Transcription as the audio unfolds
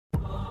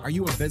Are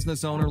you a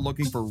business owner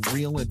looking for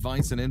real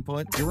advice and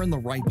input? You're in the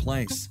right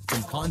place.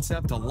 From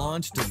concept to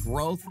launch to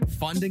growth,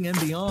 funding, and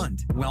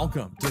beyond.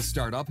 Welcome to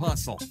Startup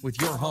Hustle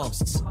with your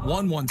hosts.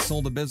 One once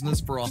sold a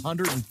business for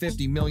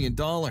 $150 million.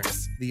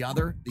 The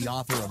other, the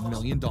author of $1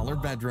 Million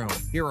Bedroom.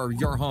 Here are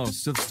your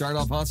hosts of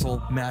Startup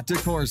Hustle, Matt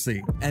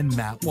DeCoursey and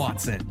Matt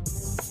Watson.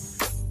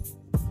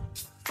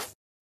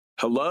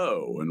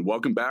 Hello, and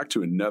welcome back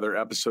to another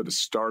episode of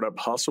Startup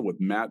Hustle with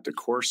Matt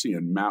DeCoursey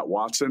and Matt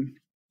Watson.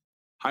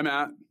 Hi,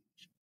 Matt.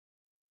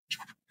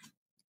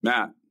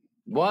 Matt.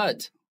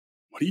 What?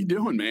 What are you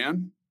doing,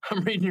 man?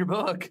 I'm reading your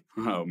book.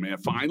 Oh, man,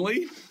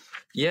 finally?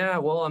 Yeah,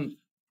 well, I'm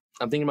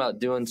thinking about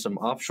doing some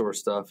offshore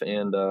stuff,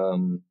 and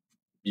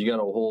you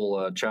got a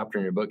whole chapter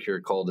in your book here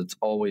called "It's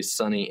Always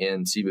Sunny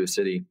in Cebu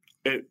City."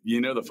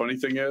 The funny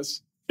thing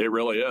is, it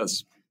really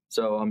is.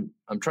 So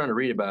I'm trying to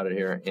read about it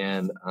here,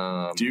 and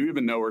do you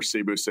even know where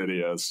Cebu City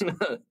is?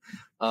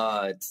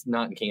 It's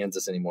not in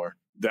Kansas anymore.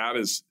 That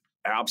is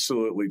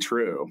absolutely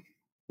true.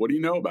 What do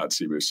you know about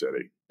Cebu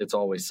City? It's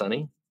always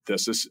sunny.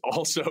 This is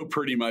also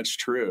pretty much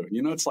true.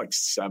 You know, it's like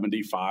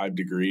 75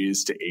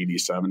 degrees to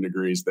 87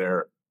 degrees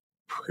there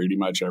pretty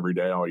much every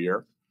day all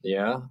year.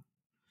 Yeah.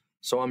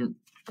 So I'm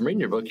reading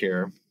your book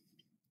here,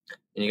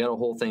 and you got a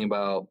whole thing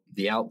about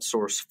the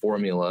outsource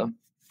formula.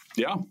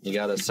 Yeah. You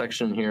got a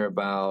section here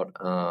about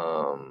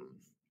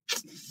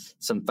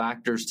some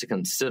factors to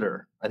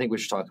consider. I think we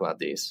should talk about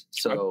these.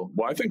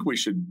 I think we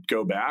should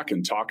go back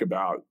and talk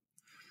about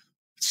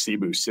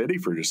Cebu City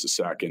for just a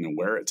second and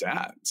where it's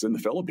at. It's in the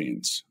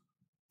Philippines.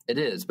 It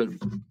is, but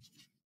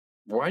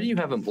why do you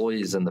have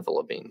employees in the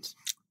Philippines?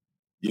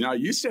 You know, I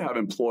used to have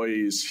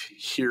employees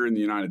here in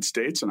the United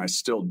States, and I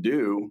still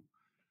do.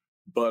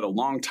 But a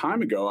long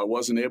time ago, I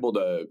wasn't able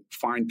to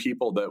find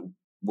people that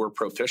were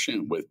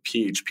proficient with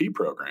PHP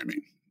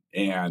programming.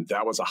 And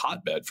that was a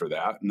hotbed for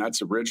that. And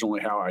that's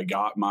originally how I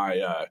got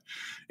my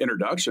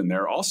introduction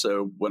there.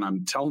 Also, when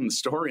I'm telling the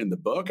story in the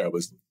book, I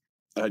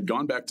had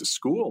gone back to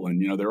school, and,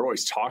 they're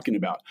always talking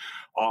about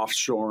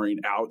offshoring,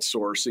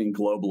 outsourcing,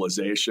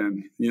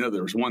 globalization.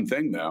 There was one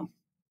thing, though.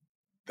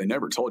 They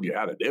never told you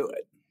how to do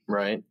it.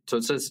 Right. So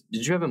it says,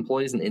 did you have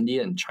employees in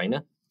India and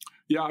China?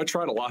 Yeah, I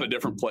tried a lot of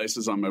different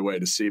places on my way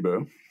to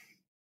Cebu.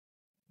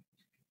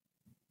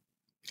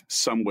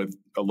 Some with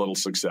a little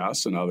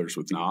success and others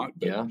with not.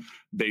 But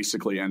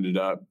basically ended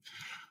up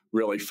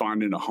really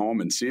finding a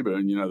home in Cebu.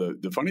 And,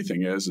 the funny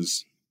thing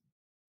is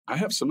I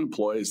have some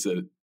employees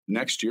that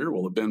next year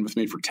will have been with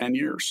me for 10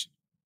 years.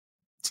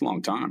 It's a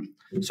long time.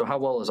 So how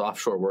well has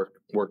offshore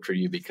work for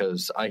you?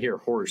 Because I hear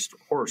horror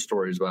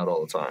stories about it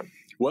all the time.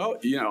 Well,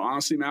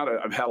 honestly, Matt,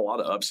 I've had a lot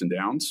of ups and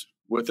downs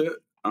with it.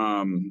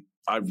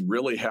 I've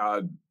really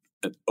had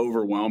an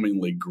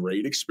overwhelmingly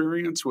great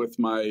experience with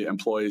my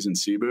employees in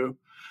Cebu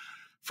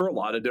for a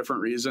lot of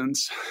different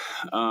reasons.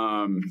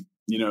 Offshoring,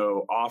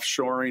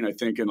 I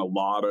think in a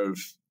lot of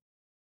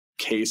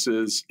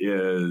cases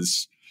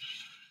is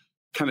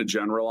kind of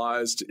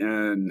generalized,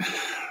 and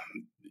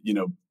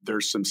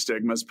there's some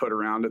stigmas put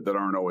around it that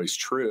aren't always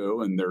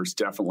true, and there's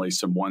definitely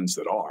some ones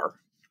that are.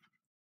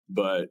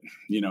 But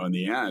in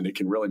the end, it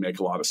can really make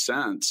a lot of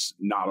sense,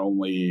 not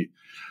only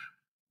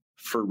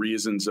for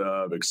reasons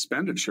of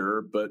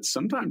expenditure, but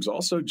sometimes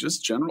also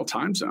just general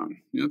time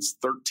zone. It's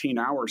 13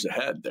 hours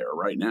ahead there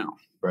right now.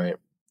 Right.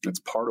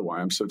 That's part of why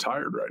I'm so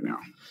tired right now.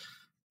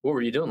 What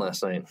were you doing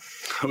last night?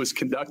 I was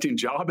conducting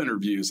job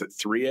interviews at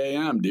 3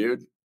 a.m.,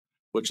 dude.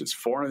 Which is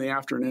 4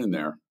 p.m.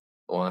 there.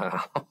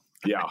 Wow.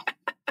 Yeah.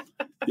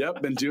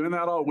 Yep. Been doing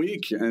that all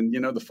week. And,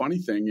 the funny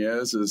thing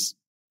is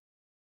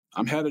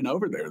I'm heading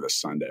over there this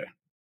Sunday.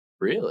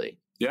 Really?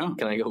 Yeah.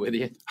 Can I go with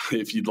you?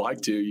 If you'd like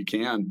to, you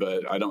can,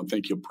 but I don't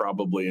think you'll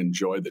probably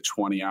enjoy the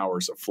 20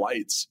 hours of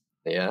flights.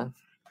 Yeah.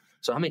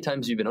 So how many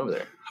times have you been over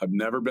there? I've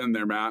never been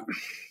there, Matt.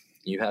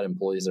 You had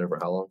employees there for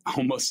how long?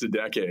 Almost a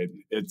decade.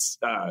 That's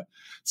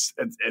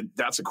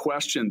a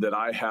question that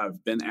I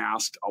have been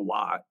asked a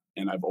lot.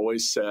 And I've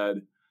always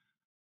said,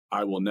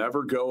 I will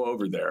never go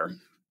over there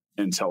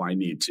until I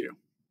need to.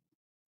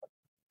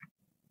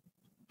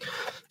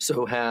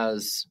 So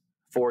has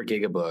for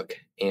Gigabook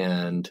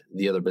and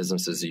the other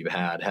businesses you've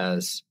had,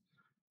 has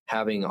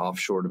having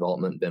offshore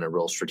development been a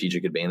real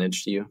strategic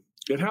advantage to you?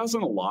 It has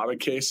in a lot of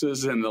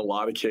cases. And in a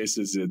lot of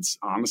cases, it's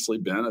honestly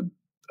been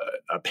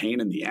a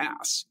pain in the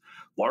ass,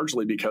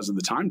 largely because of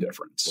the time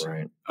difference.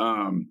 Right.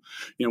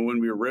 When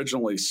we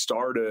originally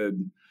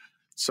started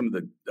some of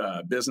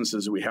the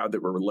businesses we had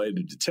that were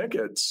related to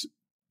tickets,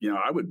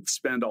 I would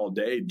spend all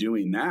day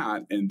doing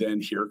that. And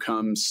then here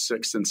comes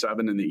 6 and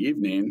 7 in the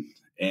evening,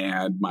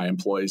 and my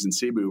employees in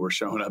Cebu were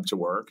showing up to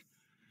work.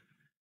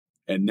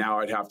 And now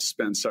I'd have to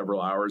spend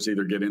several hours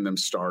either getting them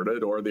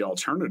started, or the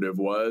alternative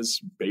was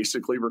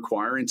basically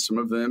requiring some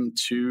of them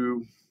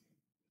to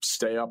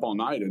stay up all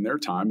night in their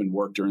time and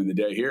work during the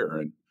day here.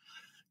 And,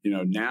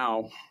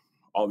 now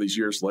all these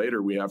years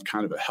later, we have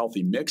kind of a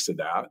healthy mix of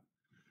that.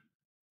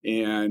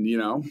 And,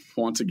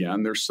 once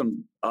again, there's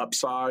some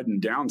upside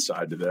and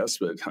downside to this,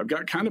 but I've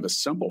got kind of a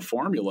simple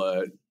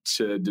formula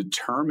to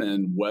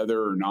determine whether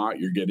or not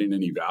you're getting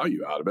any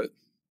value out of it.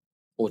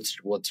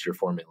 What's your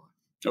formula?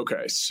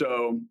 Okay,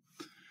 so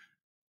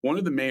one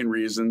of the main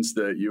reasons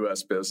that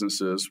U.S.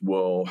 businesses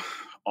will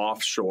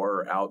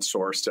offshore or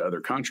outsource to other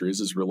countries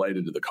is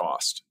related to the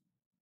cost.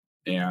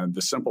 And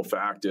the simple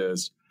fact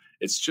is,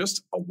 it's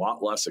just a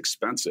lot less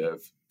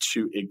expensive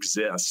to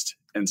exist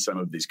in some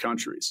of these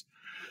countries.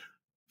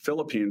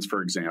 Philippines,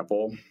 for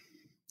example,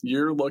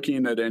 you're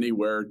looking at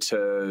anywhere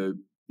to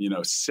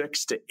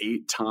 6 to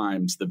 8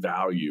 times the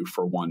value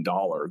for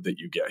 $1 that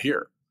you get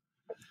here.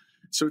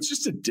 So it's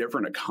just a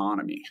different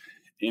economy.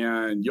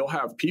 And you'll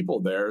have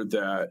people there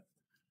that,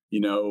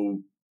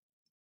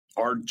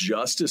 are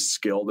just as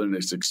skilled and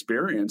as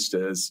experienced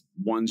as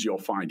ones you'll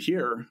find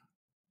here.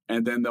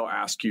 And then they'll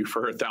ask you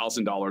for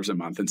 $1,000 a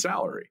month in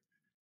salary.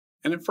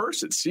 And at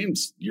first it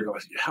seems, you're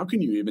like, how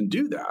can you even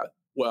do that?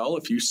 Well,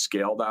 if you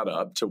scale that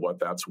up to what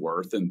that's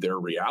worth in their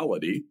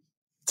reality,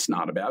 it's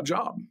not a bad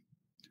job.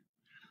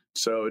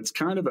 So it's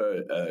kind of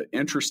a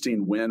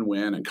interesting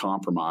win-win and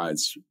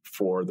compromise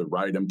for the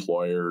right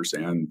employers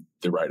and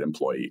the right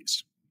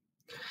employees.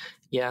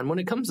 Yeah, and when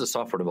it comes to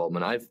software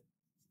development, I've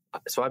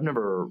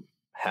never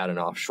had an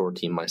offshore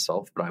team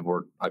myself, but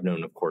I've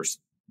known, of course,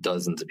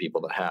 dozens of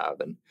people that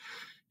have, and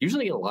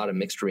usually get a lot of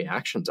mixed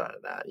reactions out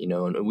of that.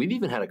 And we've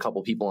even had a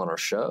couple people on our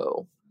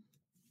show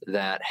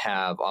that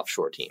have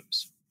offshore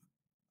teams.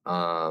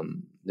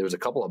 There was a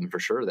couple of them for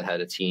sure that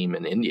had a team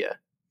in India,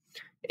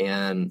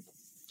 and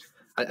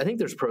I think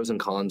there's pros and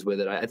cons with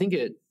it. I think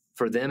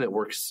for them it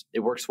works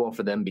well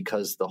for them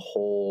because the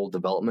whole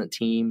development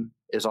team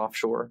is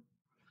offshore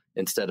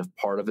instead of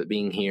part of it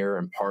being here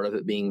and part of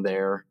it being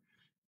there,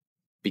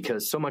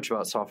 because so much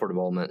about software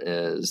development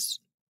is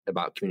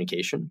about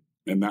communication.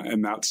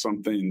 And that's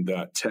something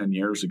that 10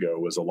 years ago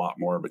was a lot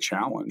more of a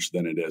challenge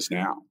than it is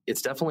now.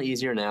 It's definitely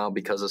easier now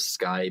because of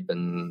Skype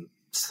and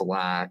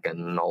Slack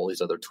and all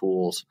these other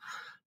tools.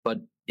 But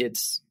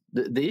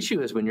the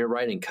issue is when you're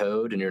writing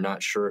code and you're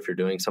not sure if you're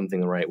doing something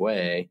the right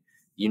way,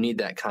 you need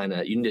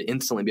to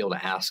instantly be able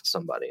to ask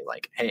somebody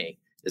like, hey,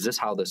 is this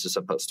how this is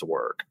supposed to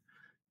work?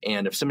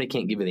 And if somebody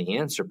can't give you the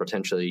answer,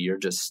 potentially you're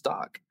just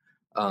stuck.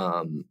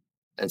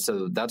 And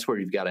so that's where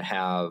you've got to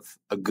have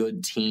a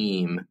good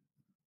team,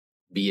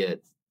 be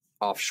it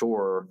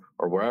offshore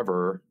or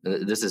wherever.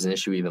 This is an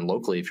issue even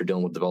locally if you're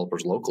dealing with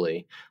developers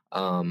locally,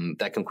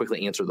 that can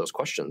quickly answer those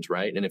questions,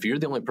 right? And if you're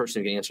the only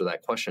person who can answer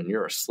that question,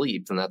 you're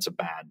asleep, then that's a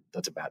bad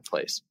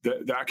place.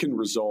 That can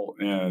result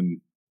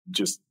in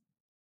just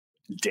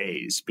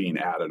days being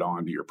added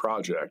on to your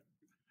project.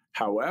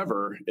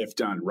 However, if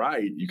done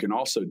right, you can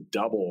also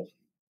double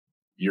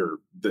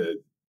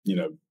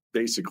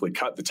basically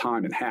cut the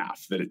time in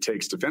half that it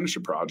takes to finish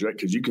a project,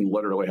 because you can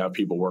literally have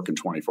people working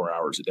 24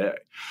 hours a day.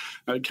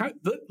 Now,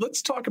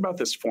 let's talk about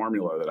this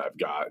formula that I've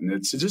got, and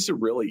it's just a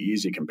really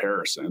easy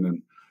comparison.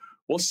 And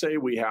we'll say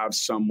we have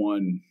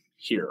someone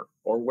here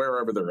or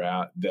wherever they're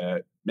at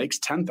that makes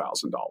 $10,000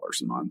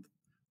 a month,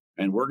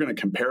 and we're going to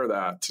compare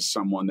that to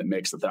someone that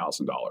makes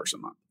 $1,000 a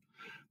month.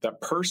 That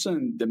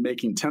person that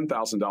making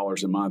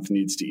 $10,000 a month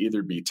needs to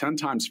either be 10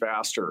 times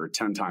faster or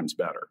 10 times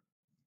better.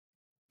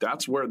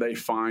 That's where they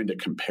find a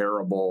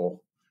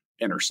comparable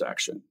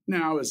intersection.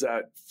 Now, is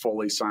that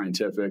fully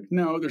scientific?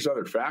 No, there's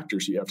other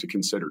factors you have to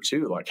consider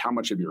too, like how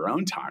much of your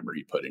own time are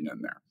you putting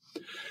in there?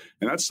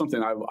 And that's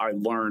something I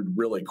learned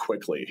really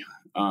quickly.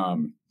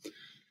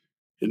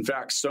 In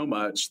fact, so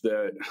much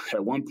that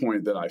at one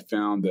point that I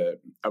found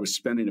that I was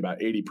spending about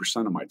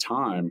 80% of my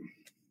time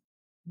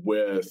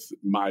with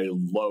my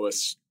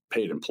lowest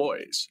paid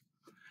employees.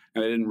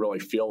 And I didn't really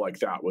feel like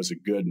that was a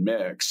good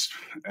mix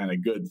and a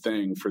good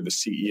thing for the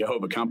CEO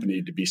of a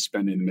company to be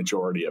spending the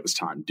majority of his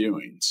time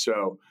doing.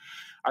 So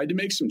I had to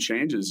make some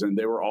changes, and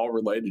they were all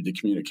related to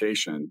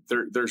communication.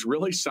 There's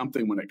really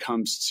something when it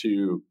comes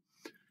to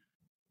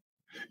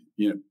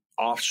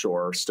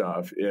offshore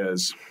stuff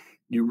is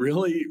you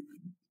really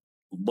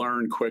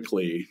learn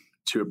quickly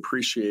to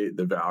appreciate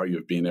the value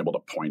of being able to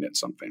point at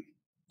something.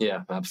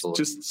 Yeah,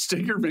 absolutely. Just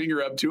stick your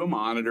finger up to a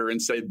monitor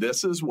and say,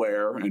 this is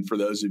where, and for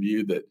those of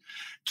you that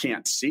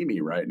can't see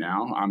me right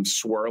now, I'm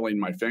swirling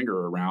my finger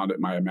around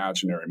at my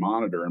imaginary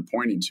monitor and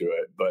pointing to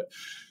it. But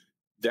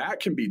that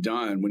can be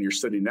done when you're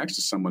sitting next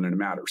to someone in a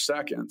matter of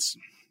seconds.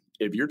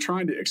 If you're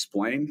trying to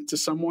explain to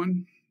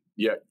someone,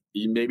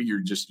 maybe you're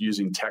just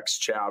using text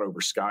chat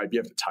over Skype, you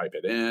have to type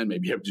it in,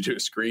 maybe you have to do a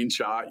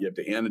screenshot, you have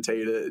to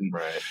annotate it. And,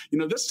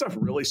 this stuff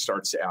really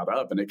starts to add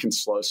up, and it can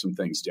slow some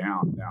things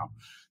down. Now,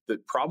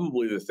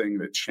 probably the thing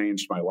that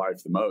changed my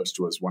life the most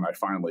was when I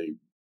finally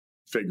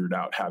figured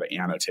out how to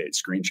annotate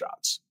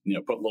screenshots,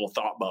 put a little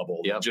thought bubble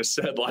that just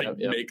said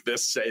make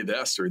this say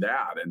this or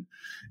that.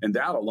 And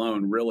that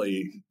alone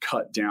really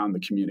cut down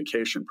the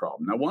communication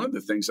problem. Now, one of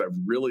the things I've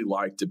really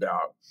liked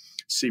about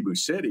Cebu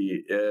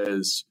City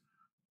is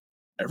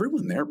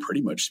everyone there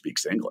pretty much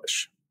speaks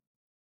English.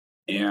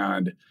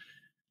 And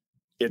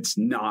it's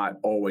not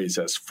always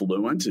as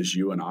fluent as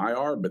you and I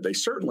are, but they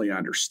certainly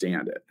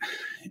understand it.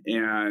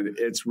 And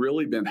it's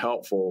really been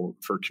helpful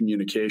for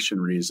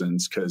communication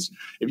reasons, because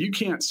if you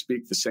can't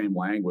speak the same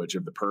language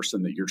of the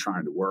person that you're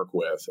trying to work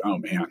with, oh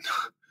man,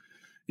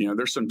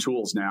 There's some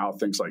tools now,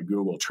 things like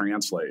Google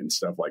Translate and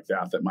stuff like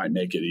that might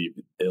make it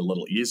a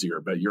little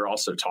easier. But you're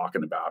also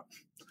talking about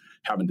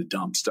having to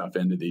dump stuff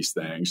into these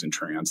things and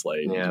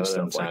translate and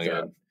stuff like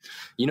that.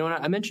 And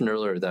I mentioned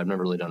earlier that I've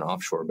never really done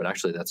offshore, but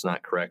actually that's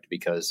not correct,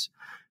 because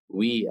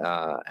we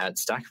at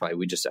Stackify,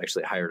 we just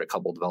actually hired a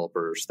couple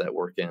developers that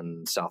work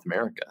in South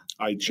America.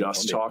 I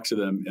just talked to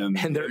them,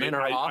 and they're in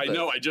our office. I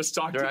know. I just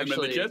talked to them in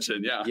the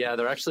kitchen. Yeah,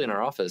 they're actually in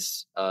our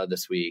office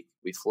this week.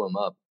 We flew them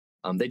up.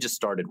 They just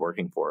started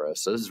working for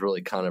us, so this is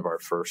really kind of our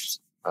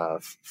first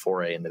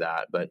foray into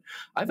that. But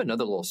I have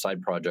another little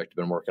side project I've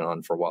been working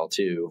on for a while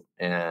too,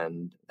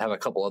 and have a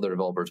couple other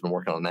developers been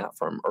working on that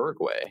from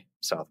Uruguay,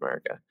 South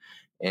America,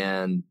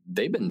 and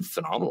they've been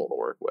phenomenal to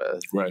work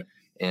with. Right.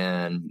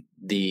 And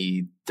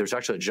there's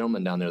actually a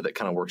gentleman down there that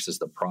kind of works as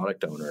the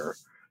product owner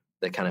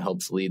that kind of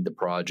helps lead the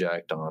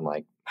project on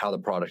like how the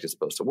product is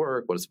supposed to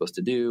work, what it's supposed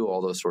to do,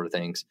 all those sort of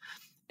things.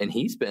 And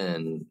he's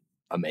been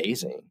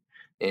amazing.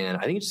 And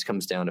I think it just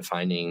comes down to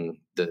finding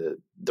the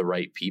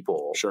right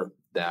people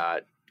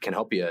that can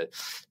help you.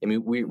 I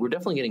mean, we're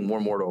definitely getting more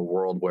and more to a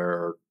world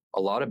where a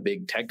lot of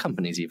big tech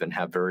companies even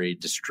have very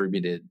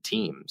distributed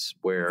teams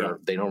where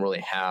they don't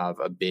really have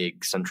a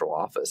big central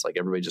office. Like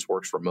everybody just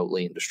works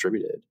remotely and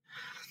distributed.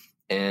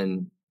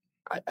 And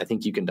I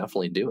think you can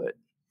definitely do it.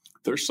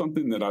 There's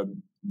something that I've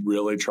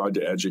really tried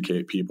to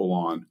educate people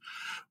on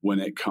when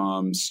it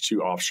comes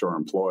to offshore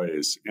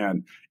employees.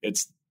 And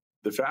it's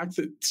the fact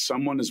that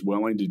someone is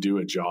willing to do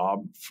a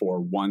job for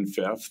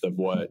 1/5 of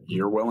what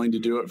you're willing to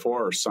do it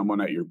for, or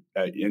someone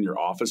in your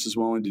office is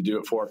willing to do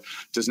it for,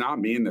 does not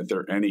mean that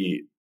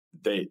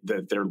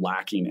they're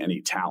lacking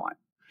any talent.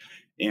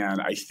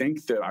 And I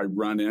think that I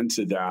run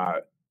into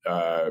that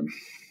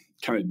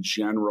kind of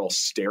general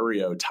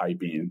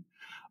stereotyping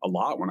a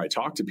lot when I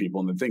talk to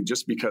people, and I think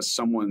just because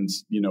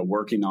someone's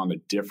working on a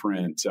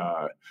different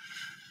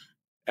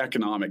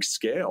economic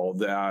scale,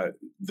 that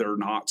they're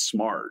not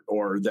smart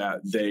or that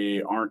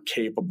they aren't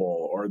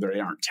capable or they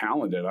aren't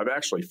talented. I've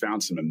actually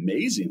found some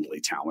amazingly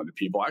talented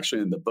people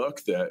actually in the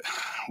book that,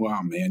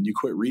 wow, man, you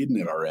quit reading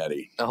it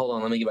already. Hold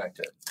on, let me get back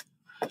to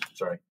it.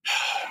 Sorry.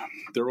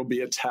 There will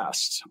be a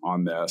test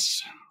on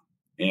this.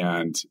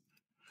 And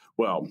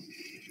well,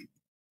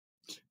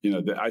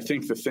 I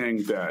think the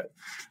thing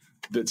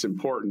that's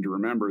important to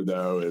remember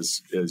though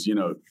is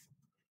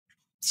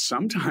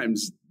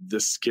sometimes the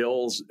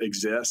skills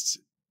exist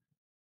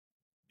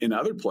in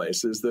other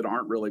places that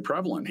aren't really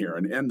prevalent here.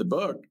 And in the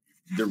book,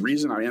 the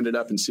reason I ended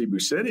up in Cebu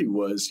City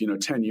was,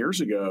 10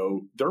 years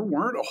ago, there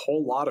weren't a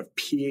whole lot of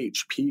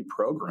PHP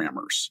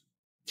programmers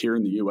here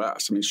in the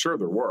US. I mean, sure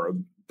there were,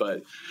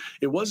 but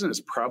it wasn't as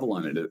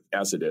prevalent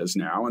as it is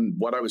now. And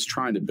what I was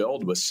trying to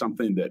build was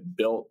something that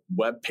built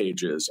web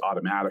pages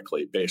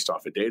automatically based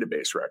off of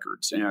database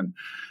records. And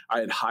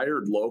I had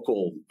hired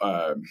local,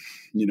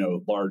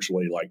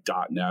 largely like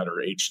 .NET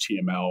or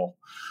HTML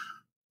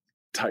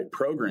type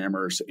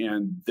programmers,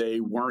 and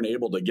they weren't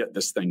able to get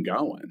this thing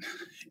going.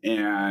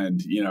 And,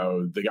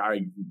 the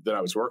guy that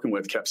I was working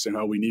with kept saying,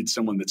 oh, we need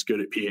someone that's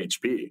good at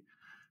PHP.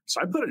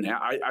 So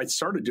I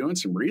started doing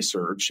some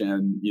research,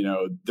 and,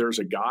 there's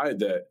a guy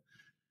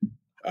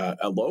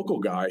a local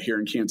guy here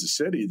in Kansas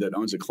City that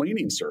owns a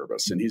cleaning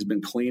service, and he's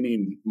been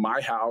cleaning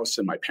my house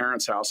and my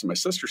parents' house and my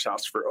sister's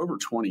house for over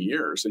 20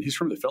 years. And he's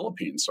from the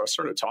Philippines. So I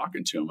started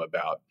talking to him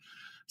about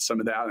some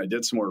of that. And I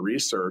did some more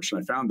research,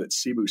 and I found that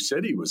Cebu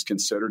City was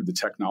considered the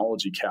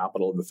technology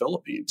capital of the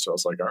Philippines. So I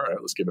was like, all right,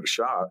 let's give it a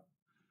shot.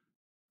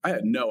 I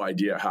had no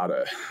idea how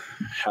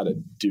to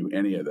do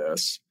any of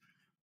this.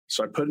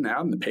 So I put an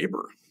ad in the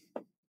paper.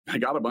 I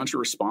got a bunch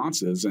of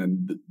responses,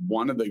 and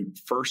one of the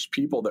first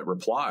people that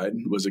replied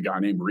was a guy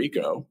named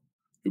Rico,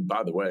 who,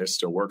 by the way,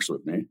 still works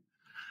with me.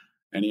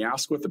 And he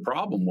asked what the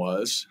problem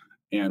was,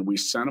 and we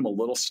sent him a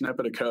little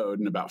snippet of code,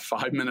 and about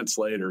 5 minutes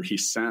later, he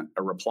sent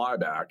a reply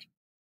back,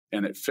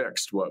 and it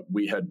fixed what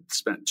we had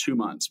spent 2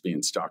 months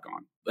being stuck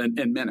on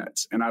in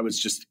minutes. And I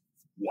was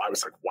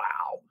like,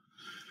 wow.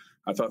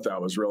 I thought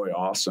that was really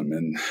awesome.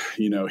 And,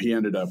 he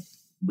ended up,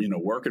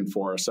 working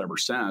for us ever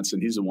since.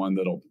 And he's the one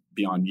that'll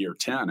be on year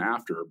 10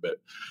 after.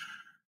 But,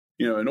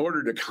 in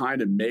order to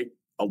kind of make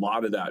a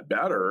lot of that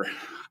better,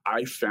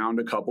 I found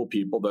a couple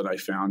people that I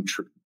found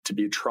to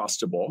be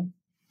trustable.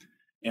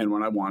 And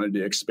when I wanted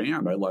to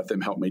expand, I let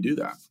them help me do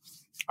that.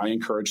 I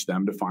encouraged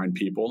them to find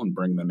people and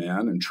bring them in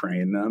and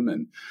train them.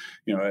 And,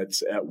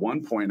 it's at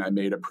one point I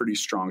made a pretty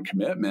strong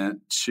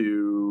commitment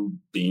to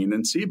being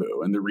in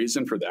Cebu. And the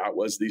reason for that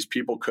was these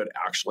people could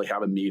actually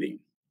have a meeting.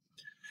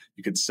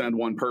 You could send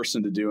one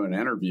person to do an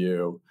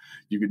interview.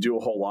 You could do a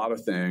whole lot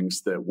of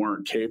things that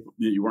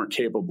you weren't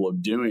capable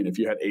of doing if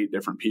you had 8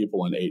 different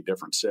people in 8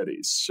 different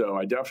cities. So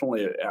I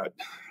definitely,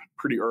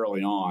 pretty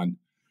early on,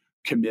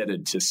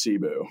 committed to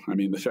Cebu. I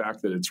mean, the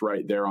fact that it's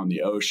right there on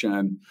the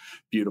ocean,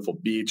 beautiful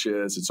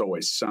beaches, it's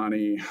always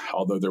sunny,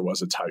 although there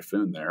was a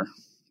typhoon there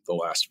the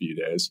last few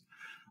days.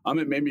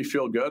 It made me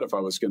feel good if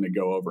I was going to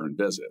go over and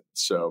visit.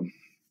 So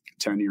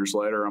 10 years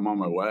later, I'm on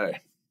my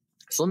way.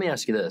 So let me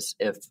ask you this.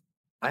 If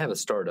I have a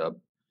startup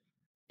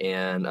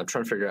and I'm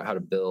trying to figure out how to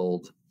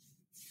build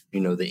the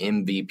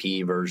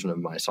MVP version of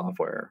my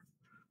software,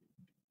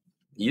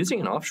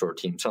 using an offshore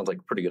team sounds like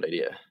a pretty good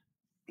idea.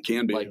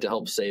 Can be. Like to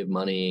help save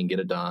money and get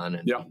it done.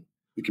 And, yeah,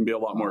 it can be a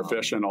lot more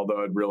efficient,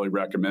 although I'd really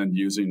recommend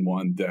using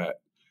one that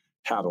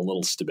had a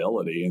little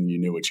stability and you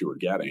knew what you were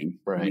getting.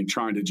 Right. I mean,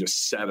 trying to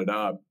just set it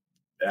up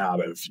out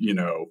of,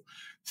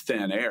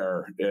 thin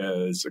air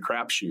is a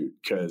crapshoot,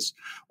 because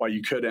while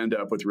you could end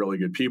up with really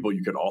good people,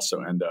 you could also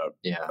end up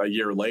a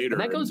year later.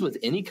 And that goes with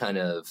any kind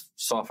of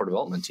software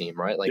development team,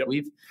 right? Like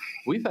we've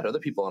had other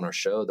people on our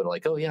show that are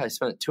like, oh yeah, I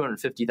spent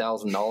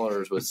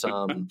 $250,000 with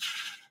some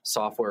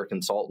software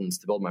consultants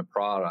to build my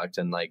product,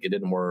 and like it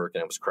didn't work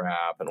and it was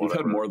crap. And we've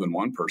had more than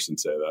one person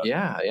say that.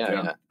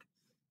 Yeah.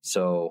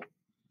 So,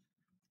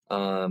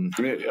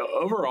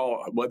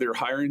 overall, whether you're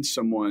hiring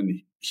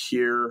someone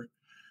here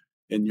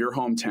in your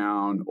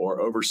hometown or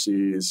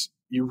overseas,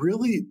 you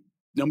really,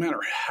 no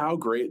matter how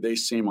great they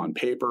seem on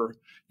paper,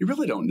 you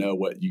really don't know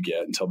what you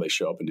get until they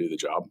show up and do the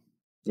job.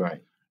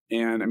 Right.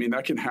 And I mean,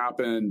 that can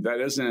happen. That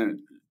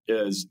isn't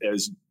as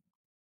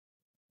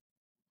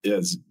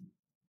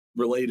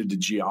related to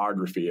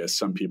geography as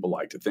some people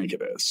like to think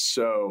it is.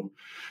 So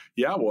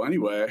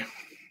anyway,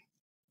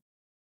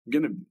 I'm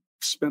going to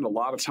spend a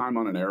lot of time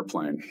on an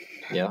airplane.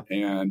 Yeah.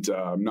 And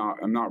I'm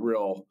not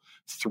real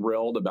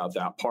thrilled about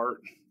that part.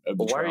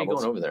 Why are you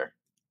going over there?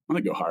 I'm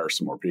going to go hire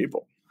some more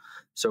people.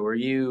 So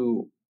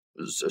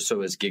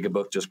so is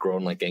Gigabook just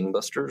growing like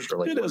gangbusters? Or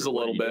like it is a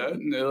little bit.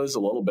 It is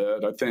a little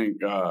bit. I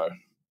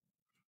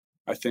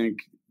think,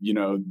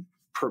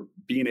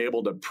 being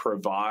able to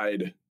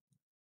provide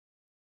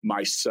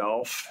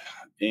myself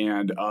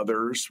and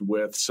others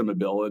with some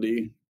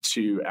ability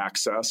to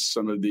access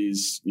some of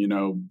these,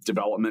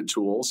 development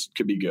tools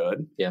could be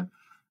good. Yeah.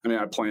 I mean,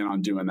 I plan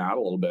on doing that a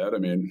little bit. I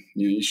mean,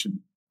 you should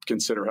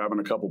consider having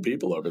a couple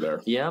people over there.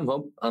 Yeah,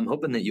 I'm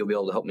hoping that you'll be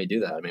able to help me do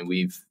that. I mean,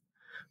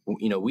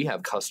 we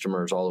have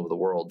customers all over the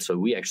world, so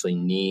we actually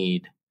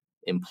need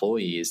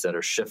employees that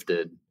are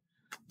shifted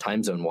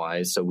time zone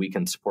wise, so we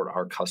can support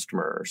our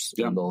customers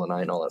in the middle of the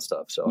night and all that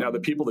stuff. So now the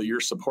people that you're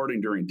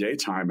supporting during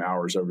daytime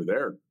hours over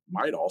there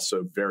might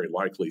also very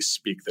likely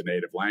speak the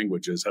native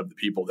languages of the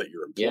people that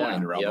you're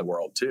employing around the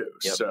world too.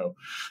 Yep. So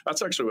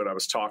that's actually what I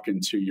was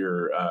talking to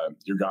your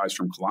guys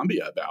from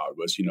Colombia about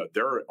was,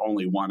 they're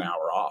only 1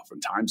 hour off in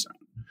time zone.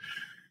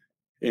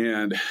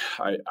 And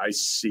I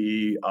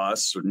see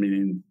us,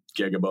 meaning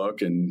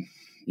Gigabook, and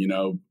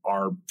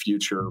our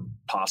future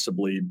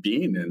possibly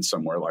being in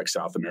somewhere like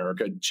South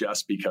America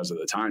just because of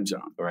the time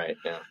zone. Right.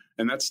 Yeah.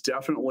 And that's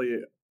definitely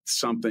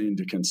something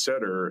to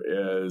consider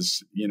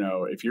is,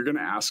 if you're going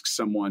to ask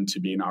someone to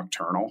be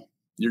nocturnal,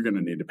 you're going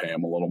to need to pay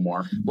them a little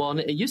more. Well, and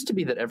it used to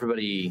be that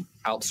everybody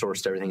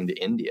outsourced everything to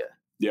India.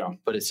 Yeah.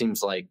 But it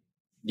seems like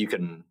you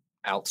can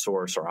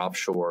outsource or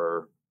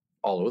offshore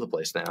all over the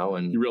place now.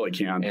 And you really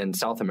can. And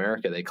South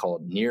America, they call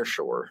it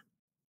nearshore.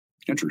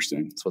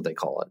 Interesting. That's what they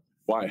call it.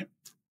 Why?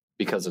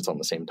 Because it's on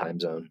the same time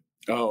zone.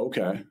 Oh,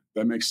 okay.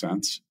 That makes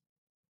sense.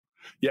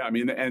 Yeah. I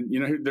mean, and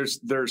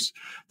there's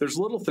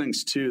little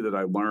things too that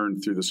I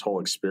learned through this whole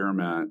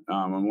experiment.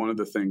 And one of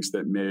the things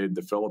that made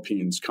the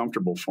Philippines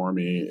comfortable for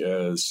me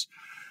is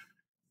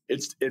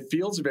it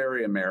feels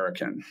very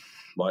American.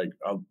 Like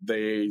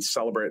they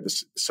celebrate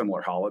the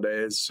similar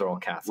holidays. They're all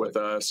Catholic with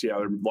us. Yeah,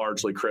 they're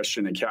largely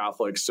Christian and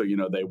Catholic. So,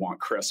 they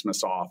want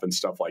Christmas off and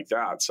stuff like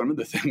that. Some of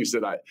the things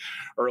that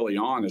early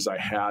on is I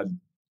had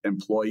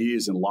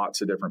employees in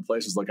lots of different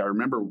places. Like I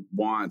remember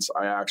once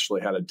I actually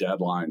had a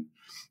deadline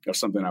of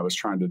something I was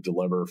trying to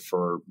deliver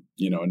for,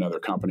 another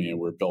company, and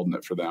we're building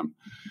it for them.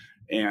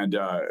 And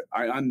I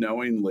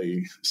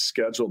unknowingly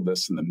scheduled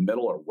this in the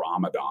middle of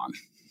Ramadan.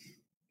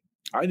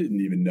 I didn't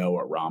even know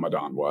what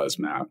Ramadan was,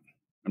 Matt.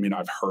 I mean,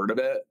 I've heard of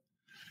it,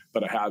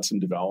 but I had some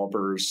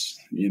developers,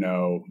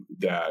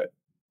 that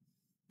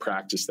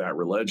practice that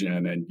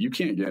religion, and you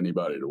can't get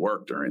anybody to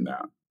work during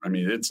that. I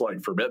mean, it's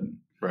like forbidden.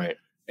 Right.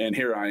 And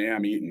here I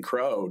am eating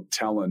crow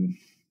telling,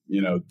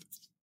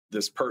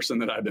 this person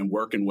that I've been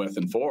working with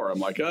and for, I'm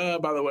like,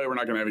 by the way, we're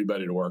not going to have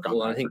anybody to work on.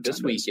 Well, I think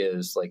this week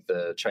is like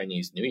the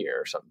Chinese New Year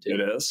or something too.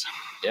 It is?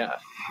 Yeah.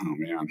 Oh,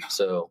 man.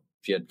 So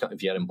if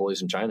you had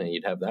employees in China,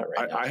 you'd have that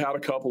right now. I had a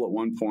couple at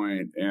one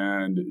point,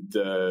 and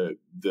the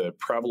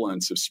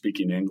prevalence of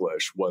speaking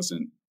English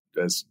wasn't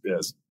as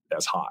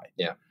high.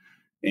 Yeah.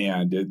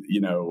 And,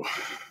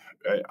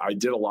 I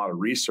did a lot of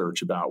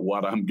research about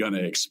what I'm going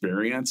to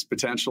experience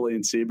potentially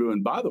in Cebu.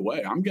 And by the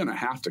way, I'm going to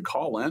have to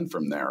call in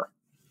from there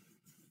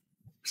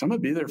because I'm going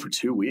to be there for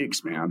 2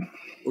 weeks, man.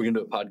 We're going to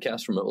do a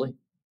podcast remotely?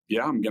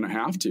 Yeah, I'm going to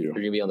have to. You're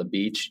going to be on the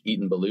beach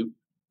eating balut?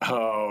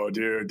 Oh,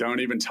 dude, don't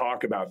even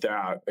talk about that.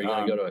 Are you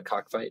going to go to a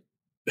cockfight?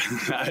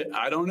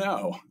 I don't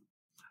know.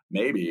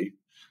 Maybe.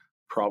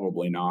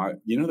 Probably not.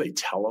 They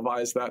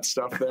televise that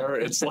stuff there.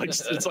 It's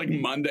like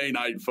Monday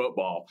Night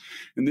Football.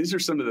 And these are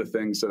some of the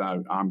things that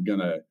I'm going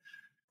to,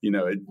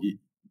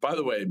 by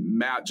the way,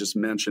 Matt just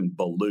mentioned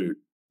balut,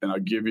 and I'll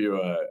give you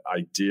an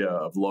idea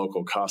of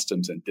local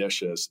customs and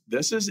dishes.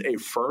 This is a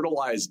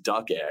fertilized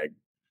duck egg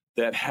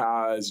that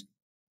has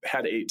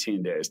had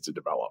 18 days to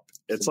develop.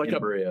 It's like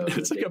embryo.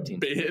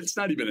 It's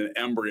not even an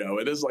embryo.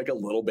 It is like a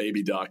little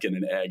baby duck in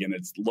an egg. And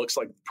it looks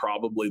like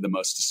probably the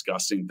most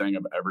disgusting thing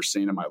I've ever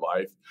seen in my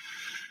life.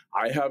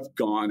 I have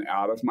gone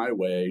out of my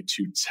way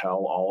to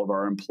tell all of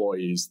our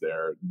employees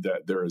there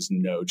that there is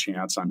no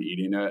chance I'm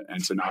eating it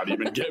and to not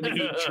even get me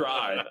to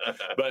try.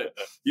 But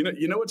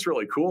you know what's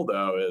really cool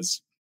though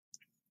is,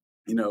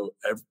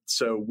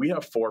 so we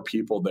have 4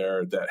 people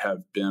there that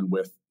have been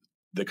with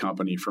the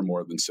company for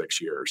more than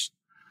 6 years.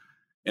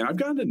 And I've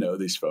gotten to know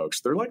these folks.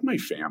 They're like my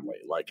family.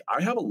 Like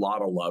I have a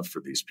lot of love for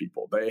these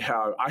people.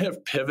 I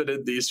have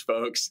pivoted these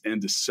folks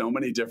into so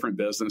many different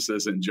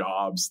businesses and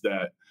jobs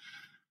that,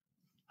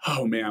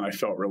 oh man, I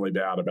felt really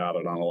bad about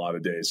it on a lot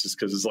of days just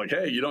because it's like,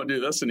 hey, you don't do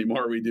this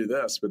anymore. We do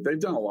this. But they've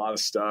done a lot of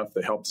stuff.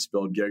 They helped us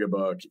build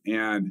Gigabook.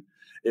 And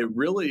it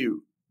really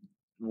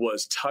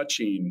was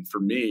touching for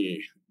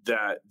me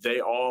that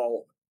they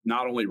all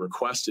not only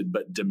requested,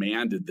 but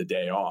demanded the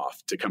day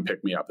off to come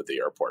pick me up at the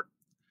airport.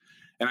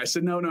 And I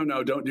said, no,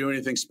 don't do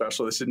anything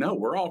special. They said, no,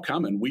 we're all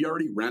coming. We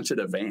already rented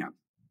a van.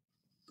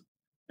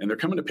 And they're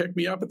coming to pick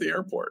me up at the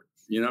airport.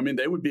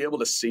 They would be able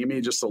to see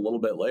me just a little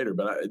bit later,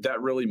 but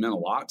that really meant a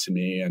lot to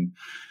me. And,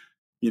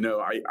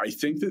 I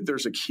think that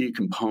there's a key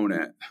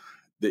component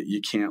that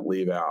you can't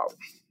leave out.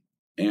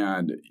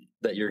 And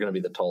that you're going to be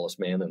the tallest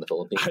man in the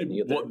Philippines.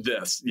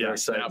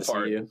 That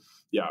part.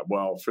 Yeah.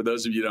 Well, for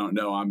those of you who don't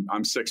know, I'm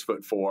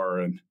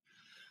 6'4", and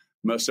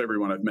most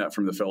everyone I've met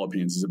from the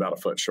Philippines is about a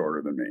foot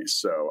shorter than me.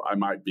 So I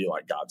might be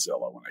like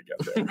Godzilla when I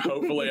get there.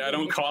 Hopefully I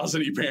don't cause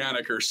any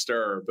panic or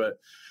stir, but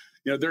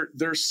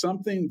there's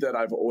something that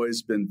I've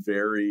always been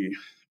very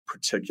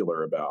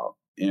particular about,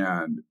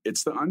 and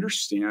it's the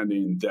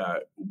understanding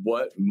that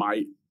what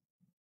might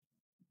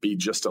be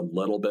just a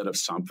little bit of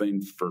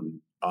something for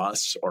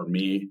us or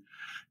me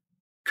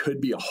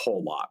could be a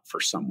whole lot for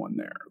someone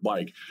there.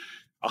 Like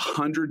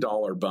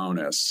 $100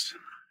 bonus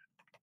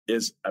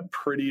is a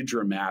pretty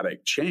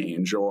dramatic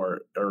change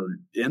or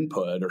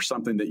input or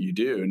something that you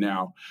do.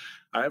 Now,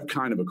 I have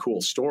kind of a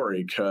cool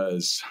story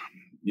because,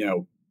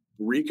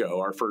 Rico,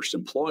 our first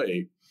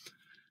employee,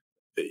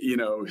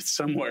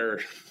 somewhere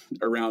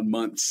around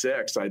month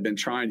 6, I'd been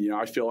trying,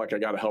 I feel like I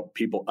got to help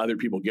other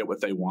people get what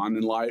they want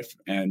in life,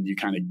 and you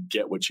kind of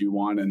get what you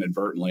want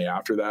inadvertently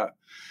after that.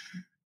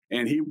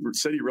 And he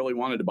said he really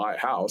wanted to buy a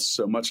house.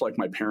 So much like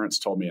my parents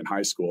told me in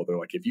high school, they're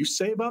like, if you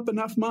save up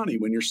enough money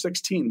when you're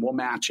 16, we'll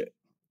match it.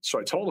 So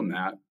I told him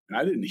that, and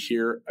I didn't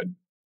hear a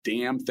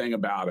damn thing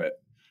about it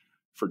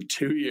for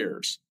 2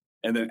 years.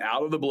 And then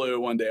out of the blue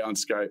one day on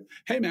Skype,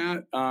 hey,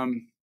 Matt,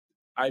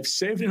 I've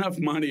saved enough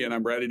money and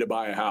I'm ready to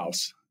buy a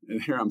house.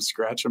 And here I'm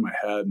scratching my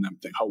head and I'm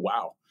thinking, oh,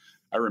 wow,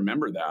 I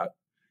remember that.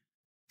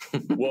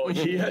 Well,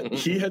 he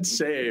had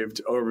saved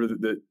over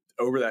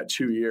that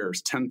 2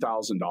 years,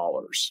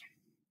 $10,000.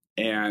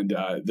 And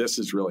this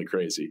is really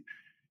crazy.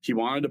 He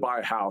wanted to buy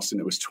a house and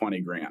it was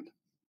 $20,000.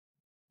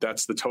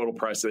 That's the total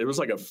price. It was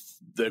like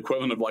the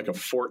equivalent of like a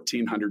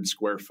 1,400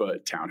 square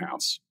foot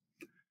townhouse.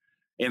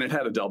 And it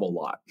had a double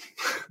lot,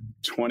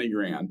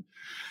 $20,000.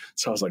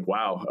 So I was like,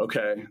 wow,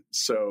 okay.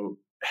 So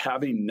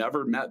having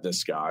never met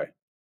this guy,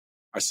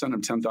 I sent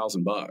him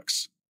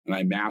 $10,000 and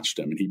I matched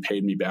him and he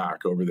paid me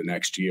back over the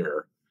next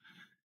year.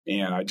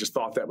 And I just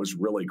thought that was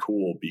really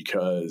cool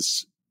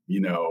because,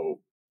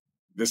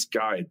 this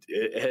guy,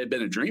 it had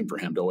been a dream for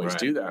him to always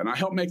do that. And I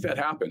helped make that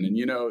happen. And,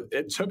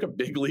 it took a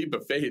big leap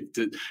of faith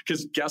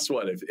because guess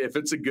what? If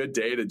it's a good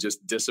day to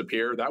just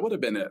disappear, that would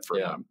have been it for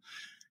him.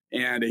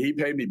 And he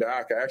paid me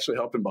back. I actually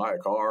helped him buy a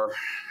car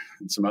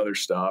and some other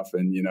stuff.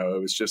 And, it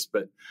was just,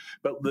 but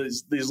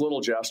these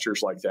little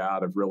gestures like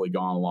that have really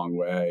gone a long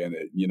way. And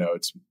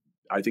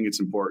I think it's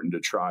important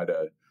to try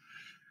to,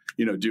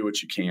 do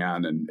what you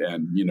can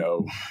and,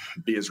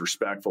 be as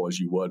respectful as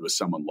you would with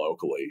someone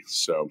locally.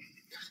 So,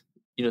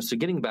 so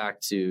getting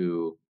back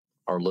to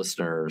our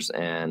listeners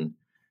and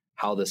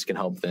how this can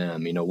help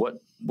them,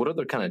 what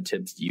other kind of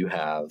tips do you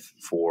have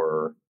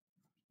for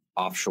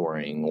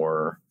offshoring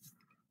or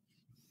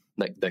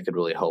that could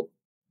really help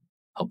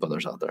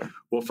others out there?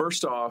 Well,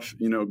 first off,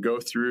 I go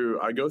through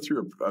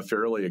a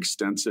fairly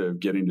extensive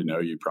getting to know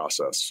you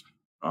process.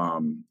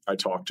 I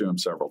talk to them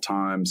several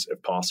times.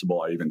 If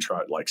possible, I even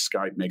try, like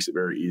Skype makes it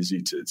very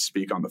easy to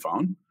speak on the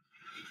phone.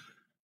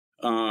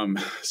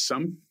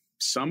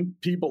 Some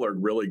people are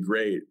really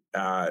great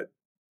at,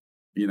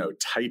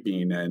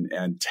 typing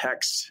and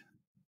text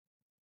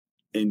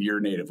in your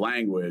native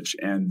language.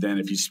 And then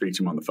if you speak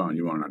to them on the phone,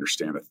 you won't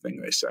understand a thing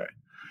they say.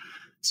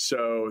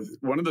 So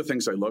one of the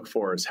things I look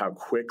for is how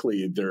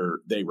quickly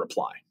they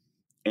reply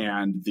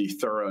and the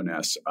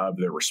thoroughness of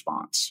their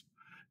response.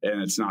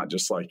 And it's not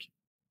just like,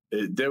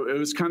 it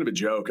was kind of a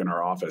joke in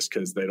our office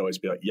because they'd always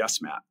be like,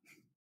 yes, Matt,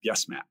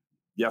 yes, Matt.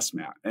 Yes,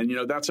 Matt. And,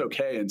 that's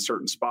okay in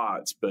certain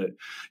spots, but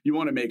you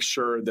want to make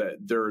sure that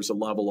there's a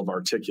level of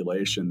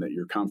articulation that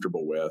you're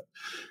comfortable with.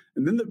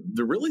 And then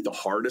the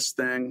hardest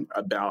thing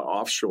about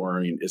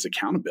offshoring is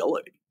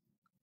accountability.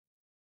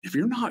 If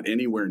you're not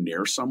anywhere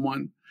near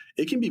someone,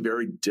 it can be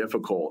very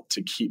difficult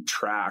to keep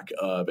track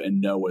of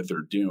and know what they're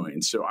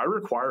doing. So I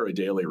require a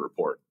daily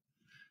report.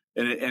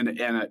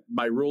 And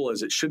my rule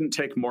is it shouldn't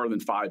take more than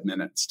 5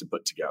 minutes to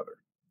put together.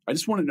 I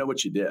just want to know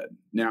what you did.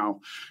 Now,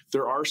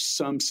 there are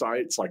some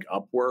sites like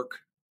Upwork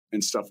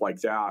and stuff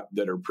like that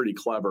are pretty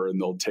clever, and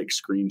they'll take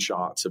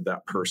screenshots of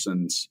that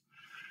person's,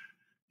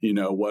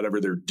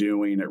 whatever they're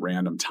doing at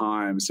random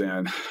times.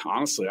 And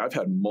honestly, I've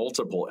had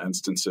multiple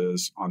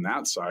instances on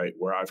that site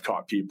where I've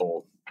caught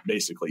people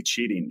basically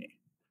cheating me.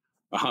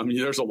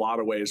 There's a lot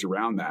of ways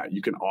around that.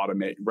 You can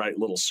write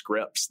little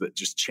scripts that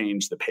just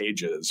change the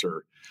pages,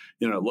 or,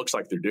 it looks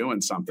like they're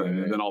doing something.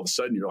 Right. And then all of a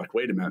sudden you're like,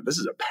 wait a minute, this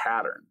is a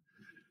pattern.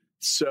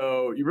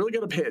 So you really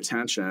got to pay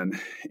attention.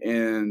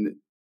 And,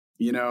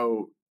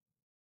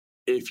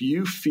 if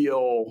you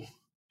feel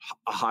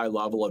a high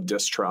level of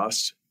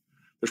distrust,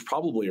 there's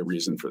probably a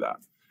reason for that.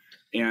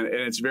 And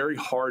it's very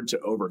hard to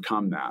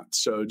overcome that.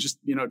 So just,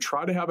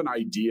 try to have an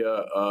idea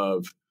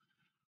of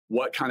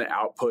what kind of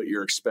output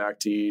you're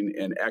expecting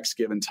in X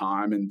given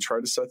time, and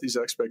try to set these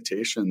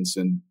expectations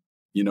in,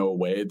 a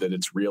way that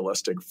it's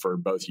realistic for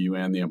both you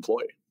and the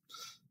employee.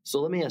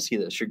 So let me ask you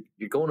this.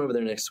 You're going over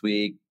there next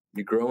week.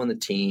 You're growing the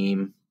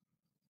team.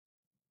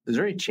 Is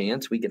there any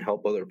chance we can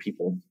help other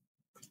people?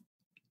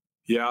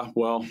 Yeah,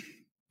 well,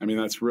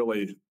 that's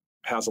really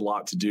has a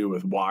lot to do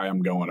with why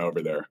I'm going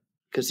over there.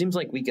 Because it seems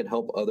like we could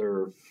help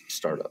other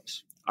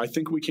startups. I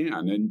think we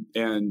can.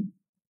 And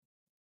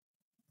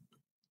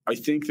I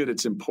think that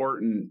it's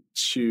important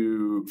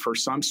for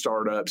some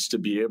startups to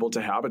be able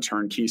to have a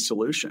turnkey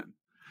solution.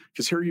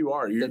 Because here you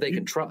are. That they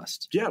can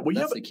trust. Yeah, well,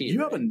 That's the key,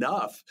 you have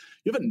enough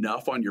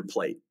on your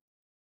plate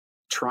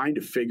trying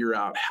to figure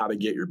out how to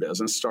get your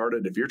business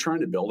started. If you're trying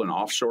to build an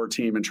offshore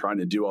team and trying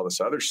to do all this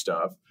other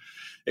stuff,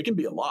 it can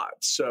be a lot.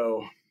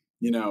 So,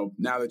 now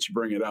that you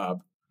bring it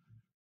up,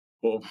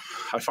 well,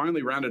 I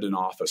finally rented an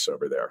office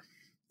over there.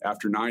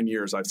 After 9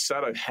 years, I've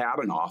said I've had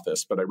an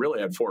office, but I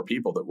really had 4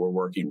 people that were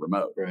working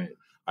remote. Right.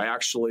 I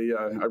actually,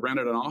 I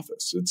rented an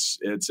office.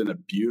 It's in a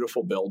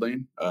beautiful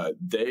building.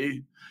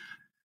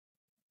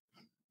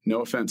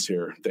 No offense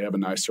here, they have a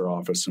nicer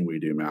office than we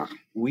do, Matt.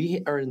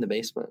 We are in the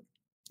basement.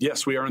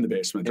 Yes, we are in the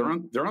basement.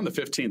 They're on the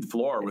 15th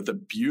floor with a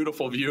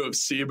beautiful view of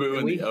Cebu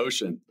and the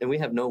ocean. And we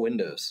have no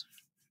windows.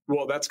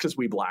 Well, that's because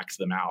we blacked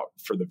them out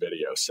for the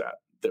video set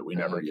that we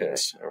never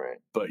use. All right.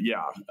 But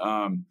yeah.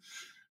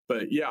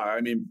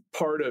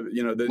 Part of,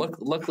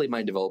 luckily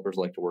my developers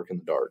like to work in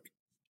the dark.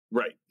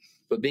 Right.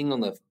 But being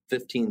on the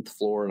 15th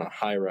floor in a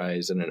high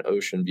rise and an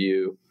ocean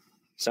view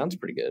sounds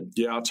pretty good.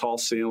 Yeah. Tall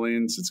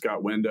ceilings. It's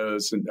got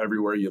windows and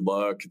everywhere you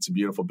look. It's a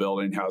beautiful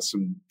building, has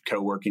some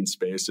co-working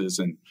spaces,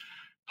 and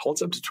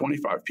holds up to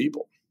 25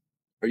 people.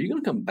 Are you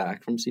going to come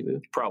back from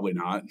Cebu? Probably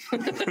not.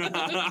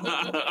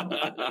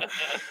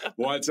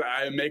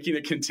 I'm making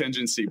a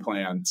contingency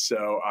plan.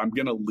 So I'm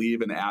going to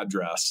leave an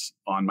address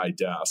on my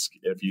desk.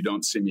 If you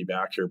don't see me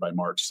back here by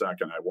March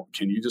 2nd,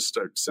 can you just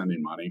start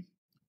sending money?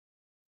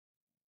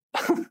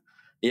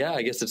 Yeah,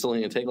 I guess it's only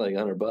going to take like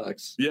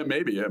 $100. Yeah,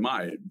 maybe it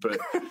might. But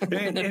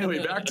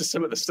anyway, back to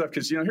some of the stuff.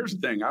 Because, here's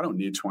the thing. I don't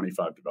need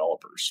 25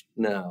 developers.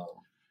 No.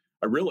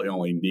 I really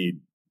only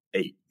need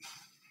 8.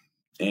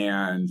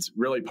 And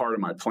really part of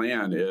my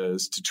plan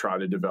is to try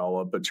to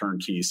develop a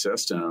turnkey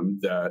system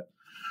that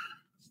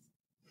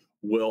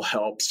will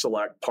help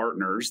select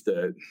partners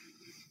that,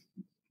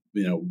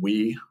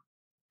 we,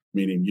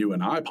 meaning you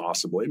and I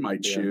possibly,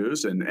 might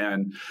choose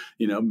and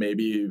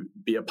maybe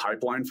be a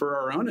pipeline for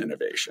our own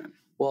innovation.